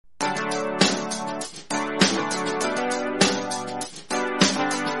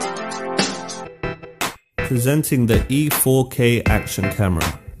Presenting the E4K action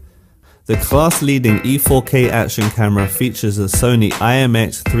camera. The class-leading E4K action camera features a Sony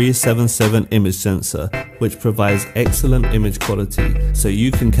IMX377 image sensor, which provides excellent image quality, so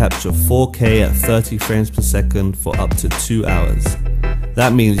you can capture 4K at 30 frames per second for up to 2 hours.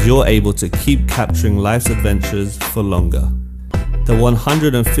 That means you're able to keep capturing life's adventures for longer. The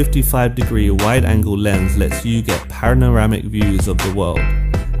 155-degree wide-angle lens lets you get panoramic views of the world,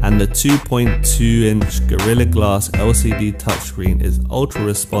 and the 2.2-inch Gorilla Glass LCD touchscreen is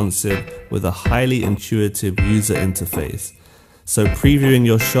ultra-responsive with a highly intuitive user interface. So previewing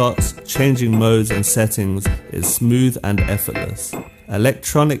your shots, changing modes and settings is smooth and effortless.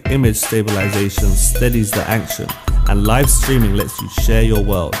 Electronic image stabilization steadies the action, and live streaming lets you share your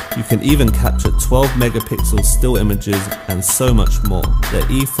world. You can even capture 12 megapixel still images and so much more. The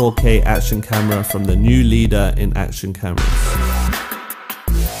E4K action camera from the new leader in action cameras.